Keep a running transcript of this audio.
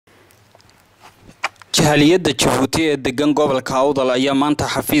jaaliyada jabuuti ee degan gobolka Awdal ayaa maanta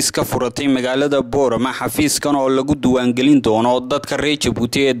xafiis ka furatay magaalada Borama. xafiiskan oo lagu duwaangelin doono dadka reer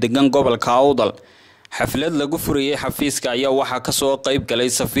Jabuuti ee degan gobolka Awdal. xaflad lagu furiyay xafiiska ayaa waxa ka soo qayb galay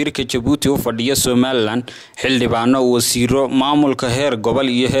safiirka Jabuuti u fadhiya Somaliland, xildhibaano, wasiiro, maamulka heer gobol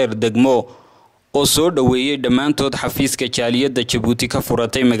iyo heer degmo oo soo dhaweeyay dhamaantood xafiiska jaaliyada Jabuuti ka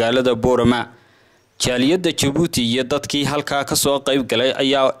furatay magaalada Borama. jaaliyada Jabuuti iyo dadkii halka ka soo qayb galay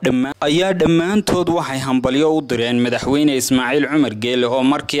ayaa dhamaantood waxay hambalyo u direen madaxweyne Ismaaciil Cumar Geele oo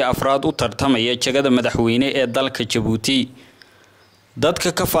markii afraad u tartamaya jagada madaxweyne ee dalka Jabuuti.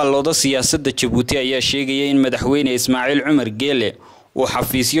 dadka ka faallooda siyaasadda Jabuuti ayaa sheegay in madaxweyne Ismaaciil Cumar Geele uu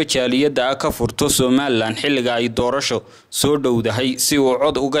xafiisyo jaaliyada ka furto Somaliland xilliga ay doorasho soo dhowdahay si uu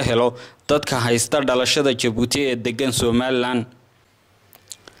cod uga helo dadka haysta dhalashada Jabuuti ee degan Somaliland.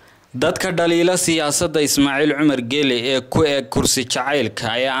 dadka dhaliila siyaasadda Ismaaciil Cumar Geele ee ku eeg kursi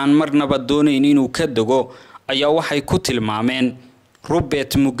jacaylka ee aan marnaba doonayn inuu ka dago ayaa waxay ku tilmaameen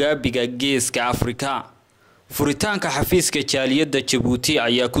Robert Mugabiga geeska Afrika. furitaanka xafiiska jaaliyada Jabuuti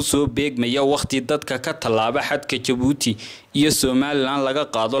ayaa ku soo beegmaya waqti dadka ka talaaba xadka Jabuuti iyo Somaliland laga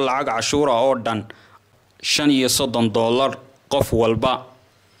qaado lacag cashuur oo dhan $35 qof walba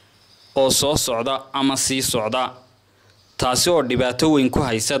oo soo socda ama sii socda, taasi oo dhibaato weyn ku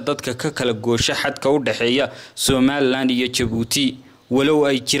haysa dadka ka kala goosha xadka u dhaxeeya Somaliland iyo Jabuuti, walow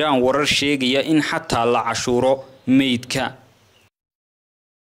ay jiraan warar sheegaya in xataa la cashuuro meydka.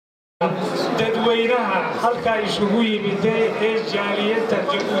 dadweynaha halka isugu yimid ee jaaliyada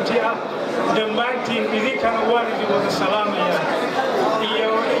Jabuuti dhammaantiin idinkana waan idin wada salaamayaa, iyo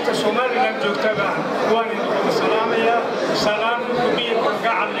inta Somaliland joogtaba waan idin wada salaamayaa. salaam kubiir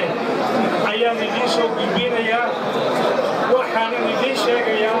gacal leh ayaan idin soo gudbinayaa. waxaan idin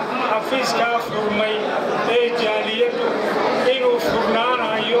sheegayaa xafiiska furmay ee jaaliyadu inuu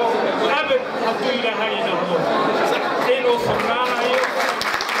furnaanayo abad hadduu Ilaahay idhaahdo, inuu furnaanayo.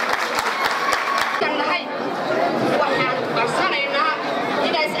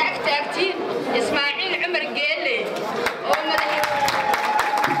 Ismaaciil Cumar Geele oo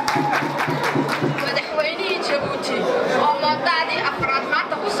madaxweynihii Jabuuti oo moodadii afraad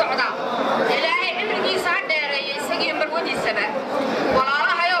maanta ku socda. Ilaahay cimrigiisa dheereeyay isagii marwadiisaba.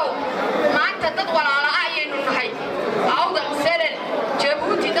 walaalahayow maanta dad walaalo ayaynu nahay. Awdal Selel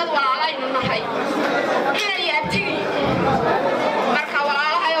Jabuuti dad walaalo ayaynu nahay. inay yaabtigi marka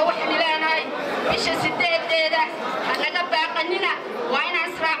walaalahayow waxaan ilaahay bisha 8deeda anaga baaqanina waa inaan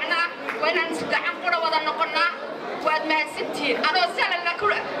israacnaa, وأنا نستعمل قرا وذا نقولنا واد ما ستين أنا سأل لنا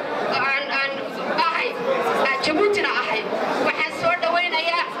كل عن أحي جبوتنا أحي وحسور دوينا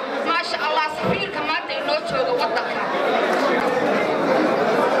يا ما شاء الله سفير كمان تنوتشوا ووضك.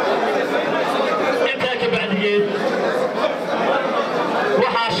 أنت كبعد جد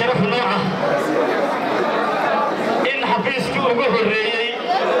وحاشرف نوعه إن حفيزك وجوه الرئي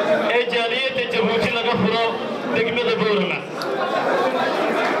جالية جبوتي لقفرو دقمة بورما.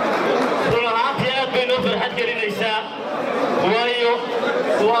 فرحت جرينيسا وايو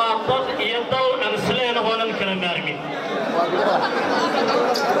وطن يضل عن سلين هون الكلام مارمي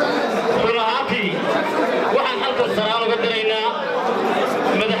فرحاتي وحن حلقة السلام قدرينا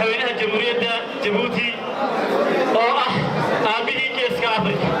مدحوينها جمهورية جبوتي آبيه كيسك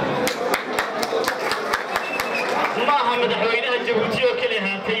أفريقيا ماها مدحوينها جبوتي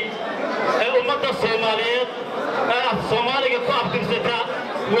وكليهاتي أمة الصوماليات الصومالية كواب تمسكها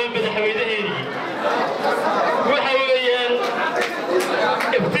وين مدحوينها هيري وحويان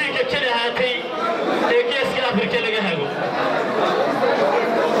ابتيك كلهاتي كيسك أفريقيا لقاهاقو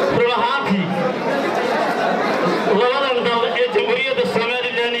فرحاتي لوضن دل جمهورية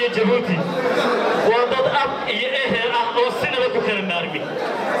الصومالي لانية جبوتي وضد أب يأهل أو السنة لكو كلام نارمي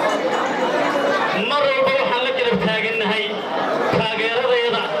مرة البروحة لك لبتاقن هاي تاقيرا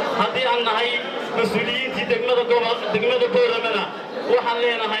ريضا هدي عن هاي مسؤوليين تي دقمة بورمنا وحن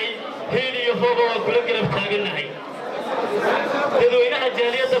لينا هاي هيلي يفوضوا وكل قلب تاقلنا هاي تدوينها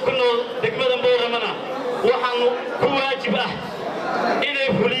جالية كنا دقمة بورمنا وحن كواجب إلي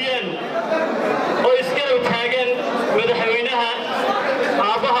فليان ويسكروا تاقن مدحوينها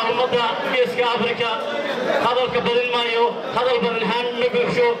عابها المضى كيسك أفريكا هذا الكبدين مايو هذا البرنهان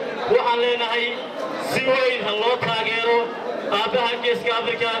مبرشو وحن لينا هاي سيوين الله تاقيرو عابها كيسك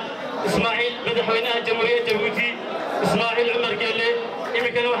أفريكا إسماعيل مدحوينها جمهورية جبوتي إسماعيل عمر قيلي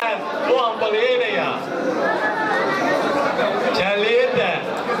يمكن واحد وهم بلينا جاليدا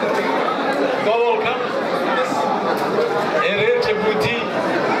قولك إيرين جبوتي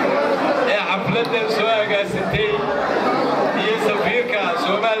حفلة سواقة ستي هي سفيركا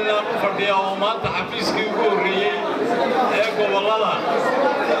Somaliland فرديا ومانتا حفيزكي وقوريي قولة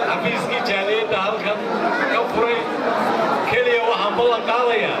حفيزكي جاليدا هالكن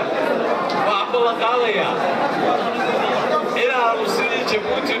waxaan la qaadayaa inaanu sidii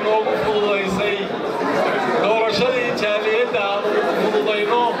Jabuuti noogu fududaysay doorashadii jaaliyada aanu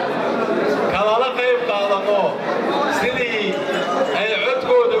fududayno kalala qayb qaadano sidii ay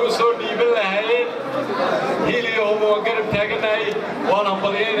codkooda u soo dhiiban lahaayeen hiliyo oo garab taaganahay waan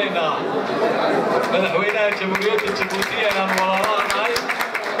hambalyeynaa madaxweynaha jamhuuriyadda Jabuuti aan walaalahay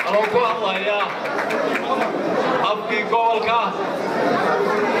anoo ku hadlaya afkii gobolka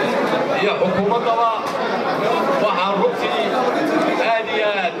iyo xukuumadaba waxaan runtii aad iyo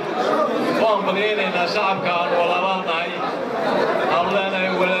aad u hambalyeynaa shacabka aan walaalahay aan leenahay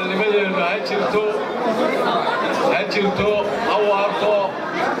walaalnimadeenu ha jirto hawaarto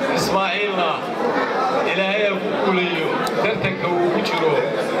ismaaciilna ilaahay ku kuleeyo tartanka uu ku jiro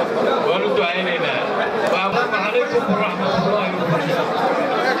waan u ducaynaynaa assalaamu calaykum waraxmatullaahi wabarakaatuh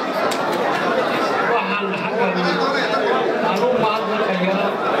waxaan xaggan anu mahadnaqayaa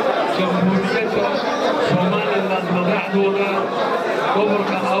jamhuuriyadda Soomaaliland madaxdooda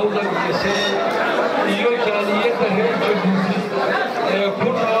gobolka Awdal iyo jaaliyada reer Jabuuti ee ku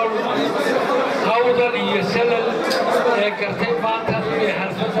nool Awdal iyo Salal ee kartay maanta inay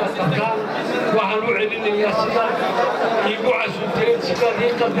xafladda qabtaan waxaan u celinayaa sida igu casuunteen sidaad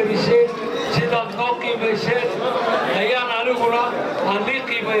ii qadariseen sidaad noo qiimayseen ayaan aniguna aan ii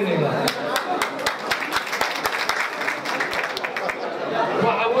qiimaynayaa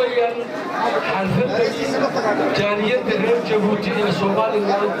وحوياً حلفت جالية الرير جبوتي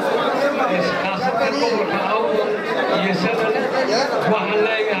الصوماليلاند خاصة القبر كأول يسنن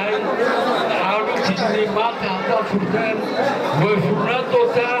وحلاقي هاي حاولتي اللي ما تهدى فردان وفرنات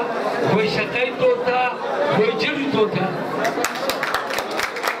دوتا وشقين دوتا وجري دوتا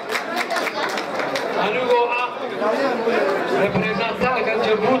أنا قوة representante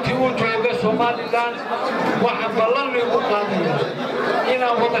Jabuuti uu jooga Somaliland waxaan ballan ugu qaadaya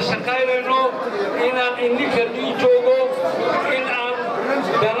inaan wada shaqaynayno inaan ininka joogo in aan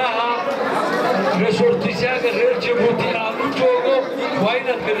danaha resortisaga reer Jabuuti aan u joogo waa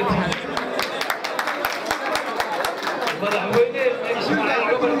inaad garatiin madaxweyne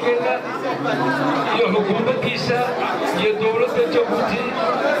Ismaaciil Cumar Geela iyo xukuumaddiisa iyo dowladda Jabuuti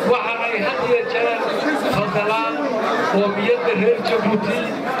waxa ay had iyo jeer fadlan qoomiyadda reer Jabuuti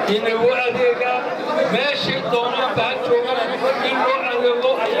inay u adeegaan meeshii doonaan baa joogaan in loo adeego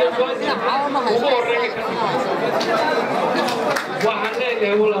ayagoo ugu horreeya ka waxaan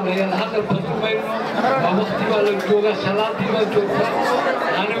leeyahay walaalayaal hadal badmayno waa waqti baa la joogaa salaadii baa joogta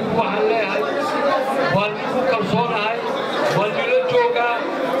anigu waxaan leeyahay waan ku kalsoonahay waan ila joogaa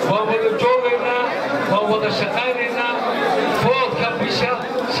waan wada joogaynaa waan wada shaqaynaynaa foodka bisha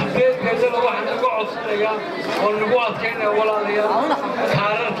sideedkeedana waxaan uga codsanayaa oo nagu adkaynaya walaalayaal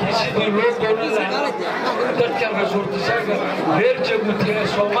kaararkii sidii loo doonan lahaa dadka resortisaga reer Jabuuti ee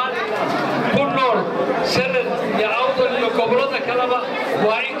Soomaaliland ku nool Salal iyo Awdal iyo gobolada kaleba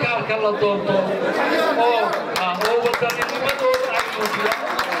waa in kaarka la doonto oo wadanimadooda ay muujiyaan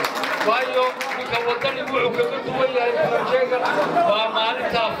waayo ninka wadani wuxuu kaga duwan yahay projectka waa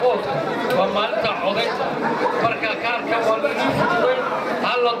maalinta foodka waa maalinta codaynta marka kaarka waa la fududeyn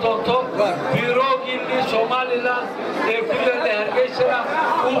hal doonto biroogii Somaliland ee ku yaala Hargeysa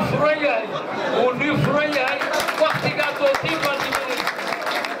uu furan yahay waqtiga doontii baa dimanay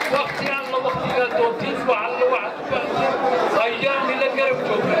waqtigan la waqtiga doontii waxa ayaan ila garab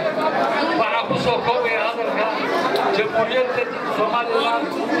joognay waxa ku soo koobay hadalka jamhuuriyadda Somaliland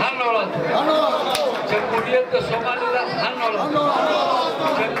hanolad jamhuuriyadda Somaliland hanolad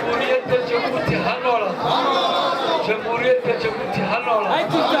jamhuuriyadda Jabuuti hanolad jamhuuriyadda Jabuuti hanolad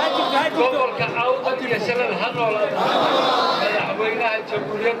gobolka Awdal iyo Salal hanolad madaxweynaha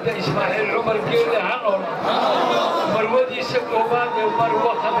jamhuuriyadda Ismaaciil Cumar Geela hanolad marwadiisa koobaad ee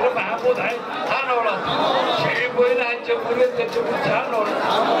marwo Khadra Maxamuud hanolad shicibweynaha jamhuuriyadda Jabuuti hanolad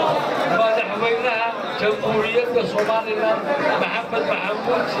madaxweynaha jamhuuriyadda Somaliland Maxamed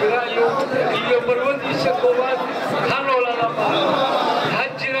Maxamuud Siraayo iyo marwadiisa koobaad hanolad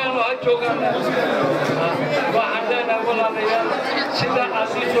hajiraan oo joogaan waxaan leenahay walaalayaal sida aad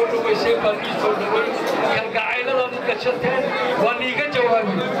soo dhaweysay baan soo dhaweey kalgacaylada dadka shanteen waan iiga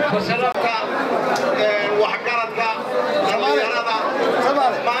jawaabay wasalaamka waxgaradka dhalinyarada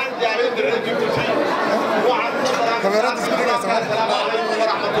maan jaaliyada reer Jabuuti waxaan kamerada assalaamu calaykum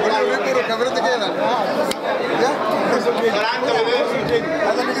waraxmatullaahi wabarakaatuh kamerada keena ya salaanta wadaadkiin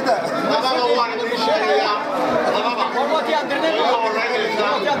hada nigida ababa waan idin sheegayaa ababa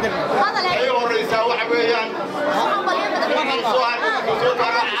ay horeysa waxa weeyaan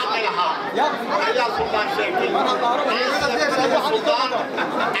يا سلطان شيخي سلطان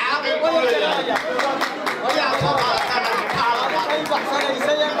عاقل يا سلطان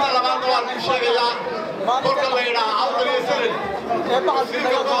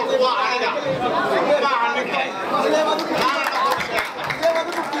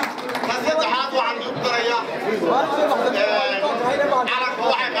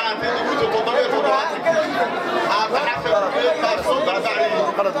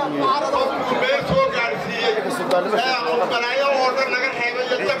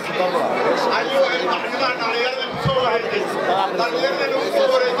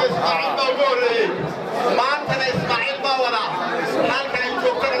maantana Ismaaciil baa wada halkan ay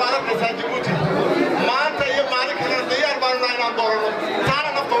joogtaan waararka Jabuuti maanta iyo maalin kale diyaar baan u nahay inaan doorano taana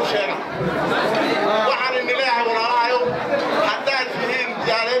nafta u sheega waxaan in leeyahay walaalahayo haddaad tihiin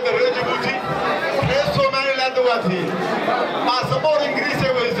jaaliyada reer Jabuuti reer Somaliland waa tihiin baasaboor Ingiriis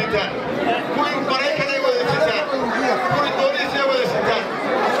ay weydiistaan kuwii Maraykan ay weydiistaan kuwii Dooniis ay weydiistaan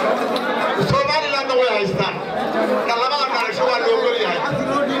Somaliland way haystaan labada dhalasho waa loo ogol yahay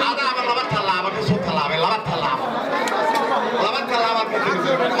adaaba laba tallaabo ka soo tallaabay laba tallaabo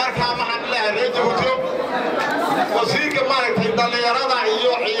markaa maxaan leeyahay reer Jabuuti wasiirka maaragtay dhalinyarada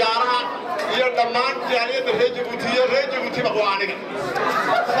iyo ciyaaraha iyo dhammaan jaaliyada reer Jabuuti waa aniga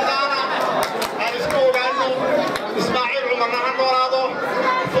sidaana aan isku ogaano Ismaaciil Cumarna ha noolaado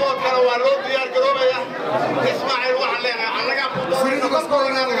soo kale waa loo diyaar garoobaya Ismaaciil waxaan leenahay annaga ku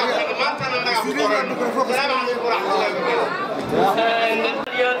doorayno maantana annaga ku doorayno salaamu calaykum waraxmatullaahi wabarakaatuh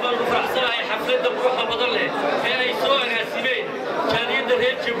يا من فرحنا حفلة بروح بدله هي سوى ناسبين جالية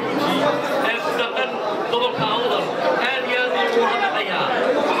الريد جبوتي سقن ضبط كأوضل هذه المهمة ليها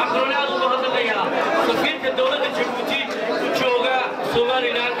وحقنا المهمة ليها سفير الدولة جبوتي وجوجا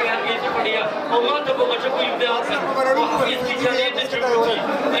سومالي لان كهذه الجبلية وما تبغى تقول يبدأ وحفيز جالية جبوتي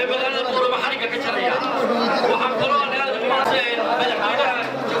بدل البورما حركة كشرية وحقنا المعزين بدحنا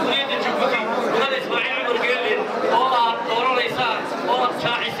جبلية جبوتي وهذا إسماعيل مرجلين دورنا ليسان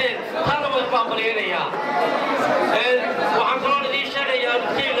شاعسين هذا ما يبغى وعن كلام ذي الشيء يا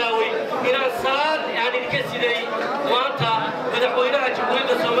كيلاوي إلى الصلاة يعني كسيدي وأنت بدأوا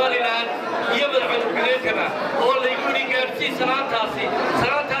جمهورية الصومال الآن يبدأ عن كذا هو اللي يقول لي كارتي صلاة تاسي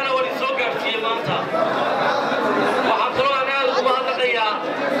صلاة أنا ولي سو كارتي ما أنت وعن كلام أنا ما هذا قيا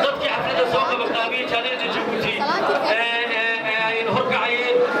ضد حفلة السوق مقابل جالية جيبوتي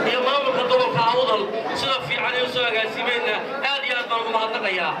هرقعين يا ماما كدوم كعوضل صدق في عليه وسوق سيمنا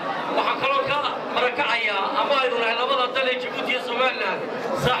waxaan kaloo ka marakacaya ama aynu nahay labada dal ee Jabuuti iyo Soomaaliland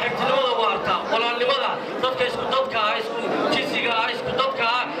saaxiibtinimada waarta walaalnimada dadka isku dadka isku jinsiga isku dadka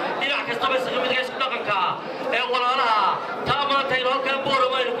dhinac kasta ba isku dhaqanka ee walaalaha taa maanta aynu halkan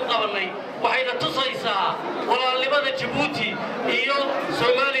borama aynu ku qabanay waxayna tusaysaa walaalnimada Jabuuti iyo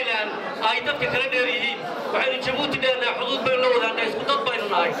Soomaaliland ay dadka kala dheer yihiin waxaynu Jabuuti dheernahay xuduud baynu la wadaagnahay isku dad baynu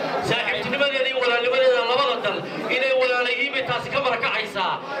nahay saaxiibtinimadeeda iyo walaalnimadeeda labada dal inay walaalayihiin bay taasi ka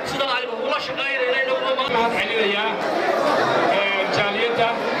marakacaysaa sida ay uga shaqaynayaan inay uga maxalliya jaaliyada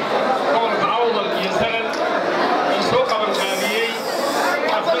gobolka awdal iyo sanad soo qaban qaabiyay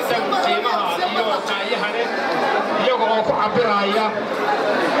xafladda qiimaha iyo qaayahane iyaga oo ku cabiraya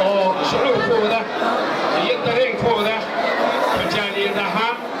oo shucuurkooda iyo dareenkooda jaaliyadaha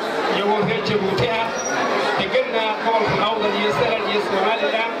iyo reer Jabuuti ah deganna gobolka awdal iyo sanad iyo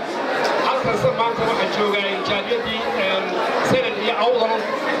Soomaaliland halkan maanta waxa joogay jaaliyadii sanad iyo awdal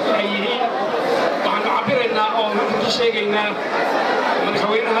ay yihiin waxaan cabiraynaa oo ku sheegaynaa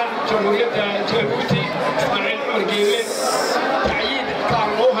madaxweynaha jamhuuriyadda Jabuuti Ismaaciil Cumar Geele tacyiid kaan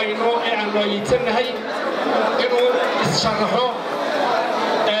loo hayno ee aan waayitanahay inuu is-sharaxo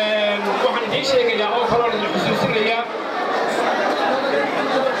waxaan idiin sheegayaa oo kale oo la xusuusinayaa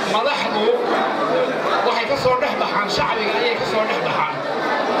madaxdu waxay ka soo dhex baxaan shacbiga ayay ka soo dhex baxaan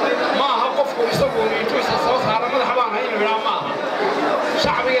maaha qofku isagu intuu isa soo saaro madax baan hayn ilaa maaha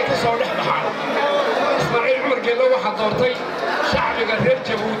shacbiga ka soo dhex baxaan Ismaaciil Cumar Geele waxa doortay shacbiga reer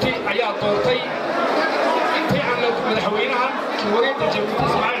Jabuuti ayaa doortay intii aan madaxweynaha jamhuuriyadda Jabuuti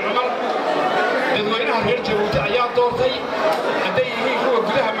Ismaaciil Cumar dadweynaha reer Jabuuti ayaa doortay haday yihiin kuwa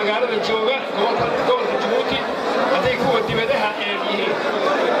gudaha magaalada jooga gobolka Jabuuti haday kuwa dibadaha ee yihiin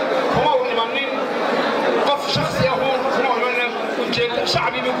kuma imanin qof shakhsi ah oo kuma imanin ujeedada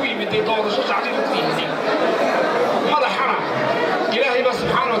shacbiga ku yimid doorasho shacbiga ku yimid madaxana إلهي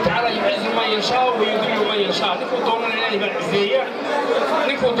سبحانه وتعالى يعز من يشاء ويذل من يشاء نكو دوننا إلهي بالعزية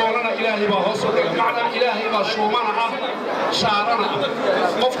نكو دوننا إلهي بهوصل معنا إلهي بشومنا شارنا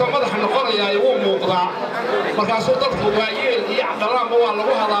قفك مدح نقول يا يوم مقضى مركاسو ضدك وايل يعدلان بوالله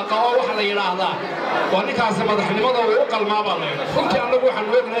وهذا قواه وحنا يلاهذا ونكاس مدح لماذا ويوقل ما بالله كنت أنا نروح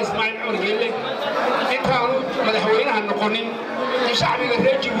نوقنا إسماعيل عمر قيل إن كانوا مدحوينها النقونين شعبي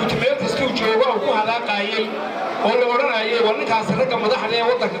الرجل وتميل تستوجوا وهذا قايل ولا ورانا أيه ولا كاس الرجال مدح عليه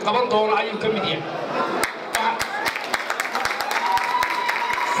وضع قبل دون أيه كم دين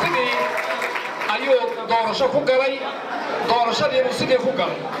doorasho ku galay doorashadiibu sidii ku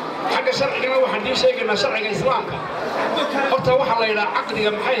galay xagga sharcigana waxaan dii sheegaynaa sharciga islaamka horta waxaa la yidhaha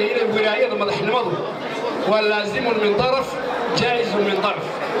caqdiga maxay inay wilaayada madaxnimadu waa laazimun min daraf jaa'izun min daraf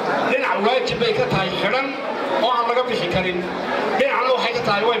dhinac waajib bay ka tahay xidhan oo aan laga bixi karin dhinacna waxay ka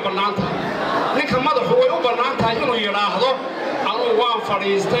tahay way bannaan tahay ninka madaxu way u bannaan tahay inuu yidhaahdo anuu waan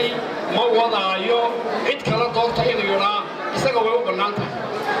fadhiistay ma wadaayo cid kala doorta inuu yidhaa isaga way u bannaan tahay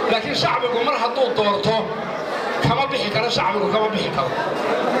laakiin shacbigu mar hadduu doorto kama bixi karo shacbigu kama bixi karo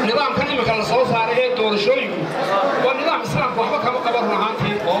nidaamkan imika la soo saaray ee doorashooyinku waa nidaam islaamku waxba kama qaban run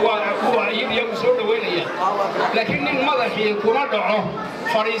ahaantii oo waa iyagu soo dhaweynaya laakiin nin madaxii kuma dhaco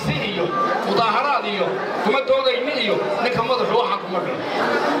fadhiisi iyo mudaaharaad iyo kuma doodayni iyo ninka madaxu waxa kuma dhaco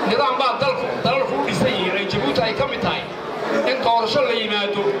nidaam baa dalalku u dhisan yihiin ay jabuuti ay ka mid tahay in doorasho la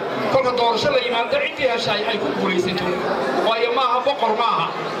yimaado kolka doorasho la yimaado ciddii heshay ay ku guulaysato waayo maaha boqor maaha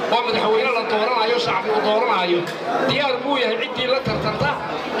oo madaxweyne la dooranayo shacbigu dooranayo diyaar buu yahay ciddii la tartanta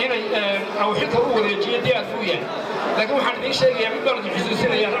inay xilka u wareejiyo diyaar buu yahay laakiin waxaan idiin sheegayaa mid baan idin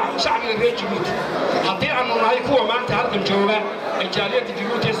xusuusinayaa shacbiga reer jabuuti haddii aanu nahay kuwa maanta halkan jooga ee jaaliyada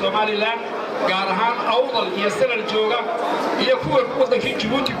jabuuti ee somalilan gaar ahaan awdal iyo sanad jooga iyo kuwa waddankii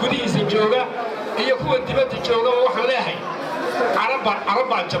jabuuti gudihiisa jooga iyo kuwa dibadda jooga waxaan leeyahay carab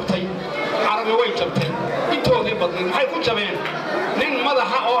baa jabtay carabi way jabtay intoodii badnayd maxay ku jabeen nin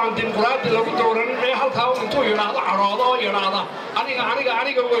madaxa oo aan dimuqraadi lagu dooranin ee halkaa intuu yidhaahdo cadhoodo oo yidhaahda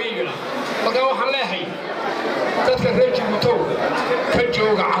aniga way yidhaa markaa waxaan leeyahay dadka reer jabuutow ka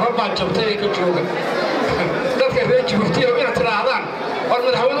jooga carab baa jabtay ee ka jooga dadka reer jabuutiyo inaad tidhaahdaan war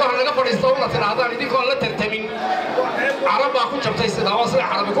madaxweyne waxaa naga fadhiista oo inaad tidhaahdaan idinkoon la tartamin carab baa ku jabtay sidaa oo sida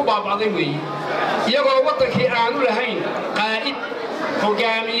carabi ku baaba'day weeye iyagoo waddankii aanu lahayn qaa'id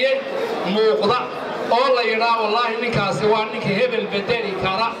hogaamiye muuqda oo la yidhaa wallaahi ninkaasi waa ninka hebel bedeli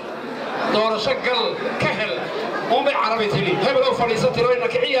kara doorasho gal ka hel unbay carabi tiri hebel oo fadhiiso tiro ina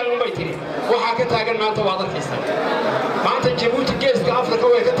kiciyaa unbay tiri waxaa ka taagan maanta waad arkaysa maanta jabuuti geeska afrika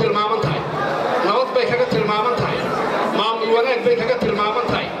way ka tilmaaman tahay nabad bay kaga tilmaaman tahay maamul wanaag bay kaga tilmaaman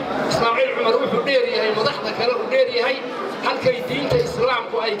tahay ismaaciil cumar wuxuu dheer yahay madaxda kale uu dheer yahay halkay diinta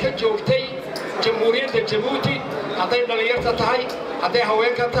islaamku ay ka joogtay jamhuuriyadda jabuuti hadday dhallinyarta tahay hadday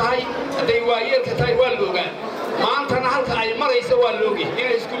haweenka tahay hadday waayeelka tahay waa la ogaa maantana halka ay maraysa waa la ogyahay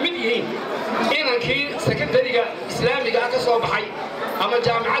inay isku mid yihiin inankii sekondariga islaamiga ah ka soo baxay ama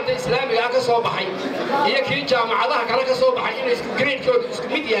jaamacadda islaamiga ah ka soo baxay iyo kii jaamacadaha kale ka soo baxay inay isku graydkooda isku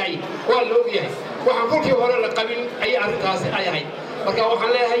mid yahay waa la ogyahay waxaan kolkii hore la qabin ayay arrintaasi ay ahayd marka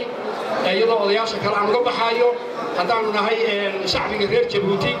waxaan leeyahay iyadoo odayaasha kale aan uga baxaayo haddaanu nahay shacbiga reer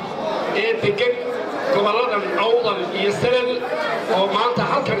jabuuti ee degan gobolladan awdal iyo salal oo maanta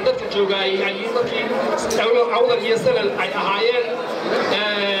halkan dadka joogaayay ay dadkii awdal iyo salal ay ahaayeen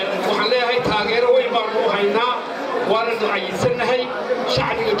waxaan leeyahay taageero weyn baanu u haynaa waana ducaysannahay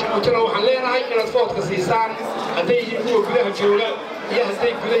shacbiga jabuutina waxaan leenahay inaad foodka siisaan hadday yihiin kuwa gudaha jooga iyo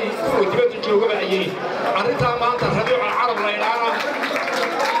hadday kuwa dibadda joogaba ay yihiin arrintaa maanta rabiic alcarab la yidhaahna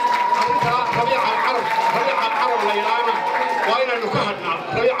rabiic alcarab la yidhaahna waa inaynu ka hadhnaa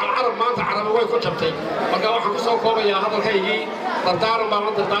rabiic alcarab maanta carabi way ku jabtay marka waxaan ku soo koobayaa hadalkaygii dardaaran baan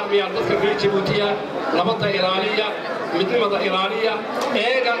la dardaarmayaa dadka reer jabuutiya nabadda ilaaliya midnimada ilaaliya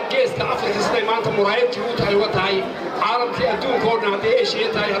eega geeska afrika siday maanta muraayad jabuuti ay uga tahay caalamkii adduunkoodna hadday eshiya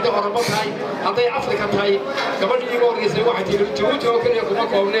tahay hadday orobo tahay hadday afrika tahay gabadhii iga horreysay waxay tihi jabuuti oo keliya kuma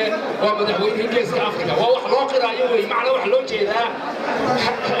koobnee waa madaxweynihii geeska afrika waa wax loo qiraayo wey macnaa waxa loo jeedaa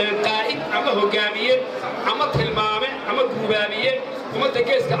qaa'id ama hogaamiye ama tilmaame ama guubaabiye ummadda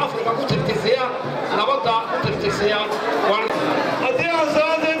geeska afrika ku tirtirsaya nabadda ku tirtirsaya haddii aan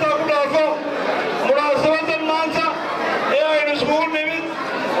salaadayda ku dhaafo munaasabadan maanta ee aynu iskugu nimid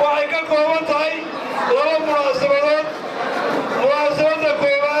waxay ka kooban tahay laba munaasabadood munaasabadda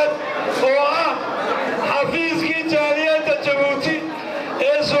koowaad oo ah xafiiskii jaaliyadda jabuuti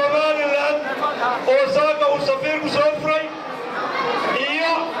ee somalilan oo saaka uu safiirku soo furay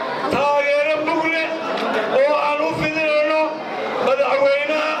iyo taageero mugle oo aan u fidinayno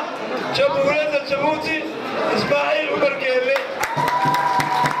madaxweynaha jamhuuriyadda jabuuti ismaaciil cumar geelle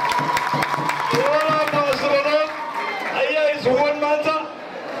labadaa munaasabadood ayaa isuwan maanta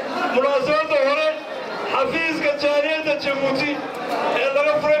munaasabadda hore xafiiska jaaliyadda jabuuti ee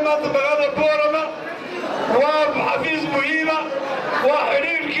laga furay maanta magaalada borama waa xafiis muhiima waa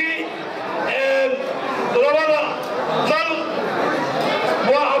xidhiirkii labada dal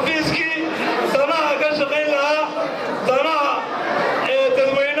waa xafiiskii danaha ka shaqayn lahaa danaha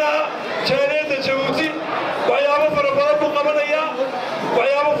dadweynaha jaaliyadda jabuuti waxyaabo fara badan buu qabanayaa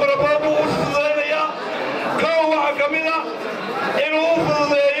waxyaabo fara badan buu u fududaynayaa kow waxaa ka mid ah inuu u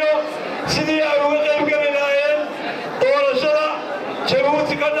fududeeyo sidii ay uga qayb galeen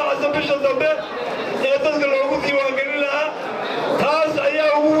jabuuti ka dhacaysa bisha dambe ee dadka loogu diiwaangelin lahaa taas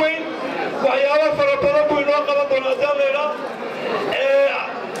ayaa ugu weyn waxyaabo fara badan buu inoo qaban doonaa haddaan laydhaa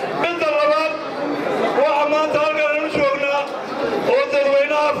midda labaad waxa maanta halkan aynu joognaa oo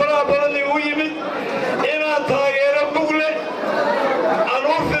dadweynaha faraha badan igu yimid inaan taageero mug leh aan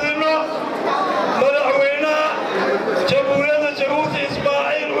u fidinno madaxweynaha jamhuuriyadda jabuuti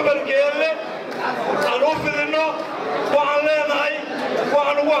ismaaciil cumar geelle aan u fidinno waxaan leenahay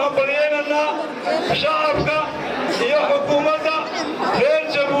waxaan ugu hambaliyaynaynaa shacabka iyo xukuumadda reer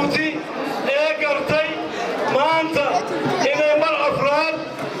jabuuti ee gartay maanta inay mar afraad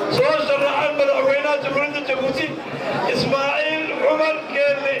soo sharaxaan madaxweynaha jamhuuriyadda jabuuti ismaaciil cumar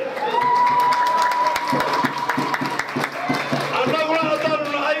geelle annaguna haddaanu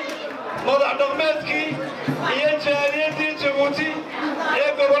nahay madax dhaqmeedkii iyo jaaliyadii jabuuti ee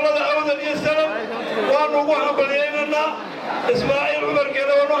gobollada awdal iyo salab waanu ugu hambaliyaynaynaa ismaaciil cumar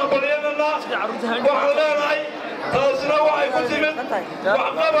geelle waanu hambaliyaynaynaa waxaan leenahay taasina waxay ku timid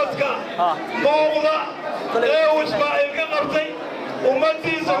waxqabadka muuqda ee uu ismaaciil ka qabtay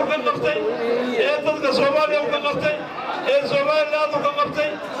ummaddiisa u ka qabtay ee dadka soomaaliya u ka qabtay ee somaliland u ka qabtay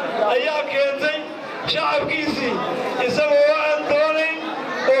ayaa keentay shacabkiisii isagoo aan doonayn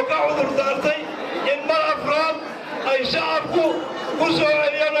oo ka cudur daartay in mar afraad ay shacabku ku soo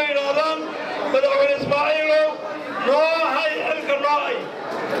celiyaan oo yidhaahdaan madaxweyne ismaaciilow noo hay xilka noo hay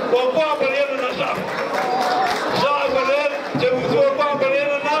waan ku hambaliyanaynaa shacabka reer jabuuti waan ku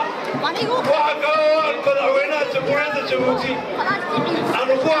hambaliyanaynaa waxa kale oo aan madaxweynaha jamhuuriyadda jabuuti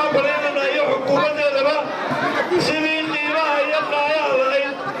aanu ku hambaliyanaynaa iyo xukuumaddeedaba sidii qiimaha iyo qaayaha lahayd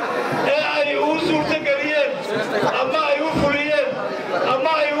ee ay ugu suurtageliyeen ama ay u fuliyeen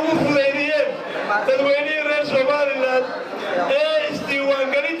ama ay ugu fudaydiyeen dadweynihii reer somaliland ee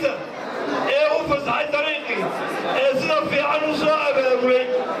isdiiwaangelinta ee u fasaxay dariiqii ee sida fiican u soo abaabulay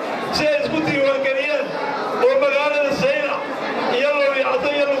si ay isku diiwaangeliyeen oo magaalada saylac iyo lowicaddo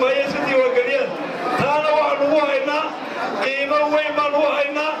iyo lughaye iska diiwaangeliyeen taana waxaan ugu haynaa qiimo weyn baan ugu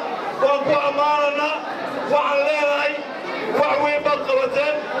haynaa waan ku ammaananaa waxaan leenahay wax weyn baad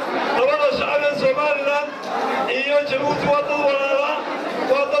qabateen labada shacab ee somaliland iyo jabuuti waa dad walaalaa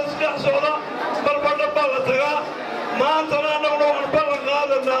waa dad isdhex socda barbadhan baa la tagaa maantana annaguna waxaanu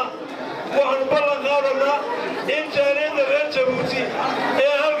ballan qaadanaa in jaaliyadda reer jabuuti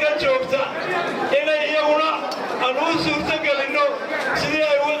ee halkan joogta inay iyaguna aan u suurtogelinno sidii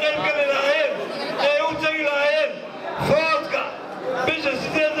ay uga qayb geli lahaayeen ee u tegi lahaayeen foodka bisha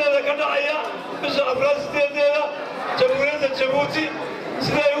 8 ka dhacaya bisha afraad 8 jamhuuriyadda jabuuti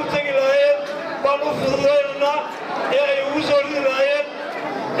sidii ay u tegi lahaayeen baan u fududaynaynaa ee ay ugu soo ridi lahaayeen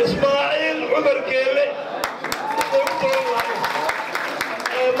ismaaciil cumar geelle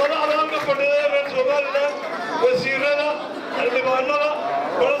madaxda halka fadhida ee reer somaliland wasiirada xildhibaanada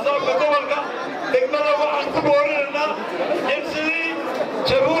walasaabka gobolka degmada waxaan ku boorinaynaa in sidii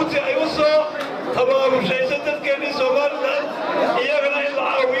jabuuti ay u soo tabaabushaysay dadkeennii somaliland iyagana in la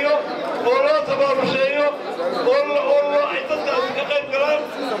caawiyo oo loo tabaabusheeyo oo ay dadkaasi ka qayb galaan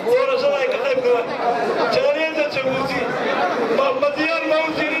doorashada ay ka qayb galaan jaaliyadda jabuuti ma diyaar ma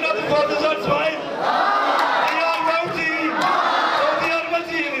u tihin inaad ifoodisaan ismaaciil diyaar ma u tihin oo diyaar ma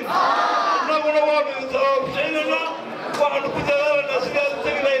tihin annaguna waanu idin tabaabushaynanaa waxaanu ku dadaalaynaa sidii aad u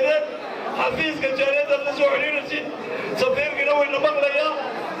tegi lahaydeen xafiiska jaaliyaddaad la soo xidhiidhaysid safiirkiina wayna maqlayaa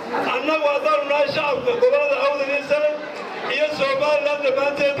annagu haddaanu nahay shacabka gobollada awdal iyo salab iyo somaliland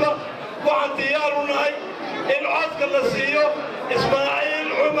dhammaanteedba waxaan diyaar u nahay in codka la siiyo ismaaciil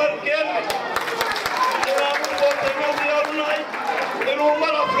cumar geelle inaan diyaar u nahay inuu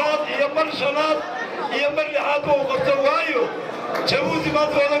mar afraad iyo mar shanaad iyo mar lixaadba uu qabto waayo jabuuti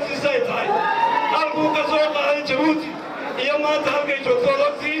maanta odogtiisa ay tahay halkuu ka soo qaaday jabuuti iyo maanta halkay joogto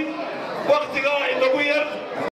odogtiin waktigaa